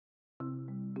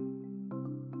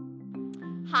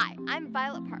Hi, I'm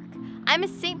Violet Park. I'm a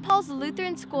St. Paul's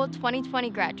Lutheran School 2020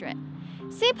 graduate.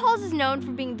 St. Paul's is known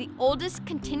for being the oldest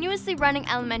continuously running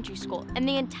elementary school in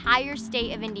the entire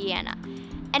state of Indiana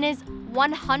and is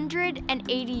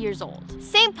 180 years old.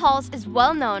 St. Paul's is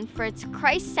well known for its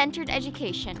Christ-centered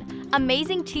education,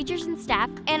 amazing teachers and staff,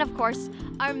 and of course,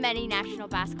 our many national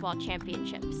basketball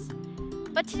championships.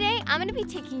 But today, I'm going to be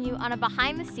taking you on a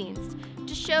behind the scenes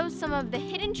to show some of the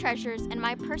hidden treasures and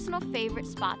my personal favorite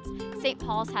spots St.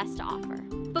 Paul's has to offer.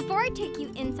 Before I take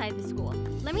you inside the school,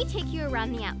 let me take you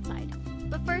around the outside.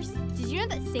 But first, did you know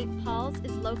that St. Paul's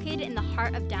is located in the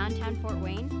heart of downtown Fort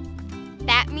Wayne?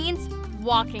 That means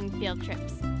walking field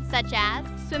trips, such as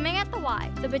swimming at the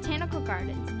Y, the Botanical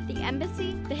Gardens, the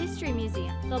Embassy, the History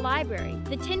Museum, the Library,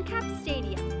 the Tin Cap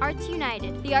Stadium, Arts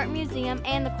United, the Art Museum,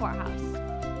 and the Courthouse.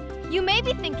 You may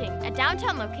be thinking a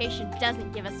downtown location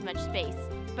doesn't give us much space,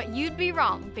 but you'd be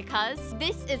wrong because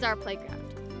this is our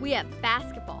playground. We have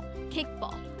basketball,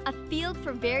 kickball, a field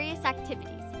for various activities,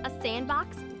 a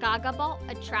sandbox, gaga ball,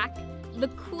 a track, the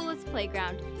coolest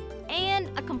playground, and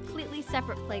a completely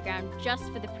separate playground just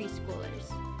for the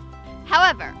preschoolers.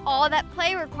 However, all that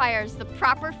play requires the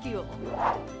proper fuel.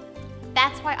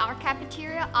 That's why our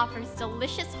cafeteria offers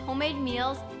delicious homemade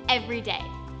meals every day.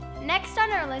 Next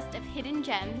on our list of hidden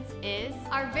gems is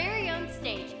our very own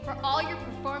stage for all your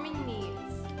performing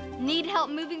needs. Need help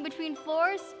moving between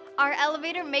floors? Our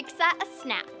elevator makes that a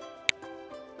snap.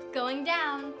 Going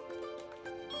down.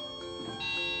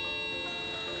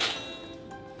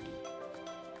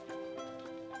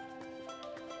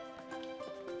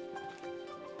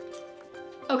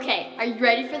 Okay, are you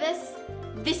ready for this?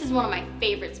 This is one of my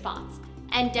favorite spots,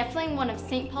 and definitely one of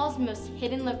St. Paul's most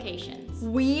hidden locations.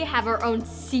 We have our own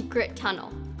secret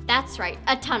tunnel. That's right,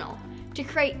 a tunnel. To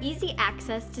create easy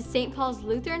access to St. Paul's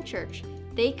Lutheran Church,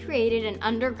 they created an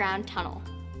underground tunnel.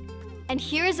 And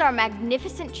here is our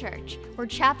magnificent church, where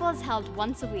chapel is held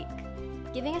once a week,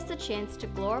 giving us the chance to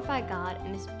glorify God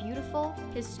in this beautiful,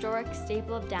 historic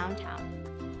staple of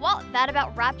downtown. Well, that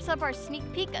about wraps up our sneak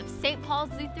peek of St.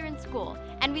 Paul's Lutheran School,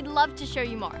 and we'd love to show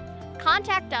you more.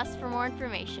 Contact us for more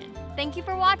information. Thank you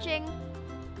for watching.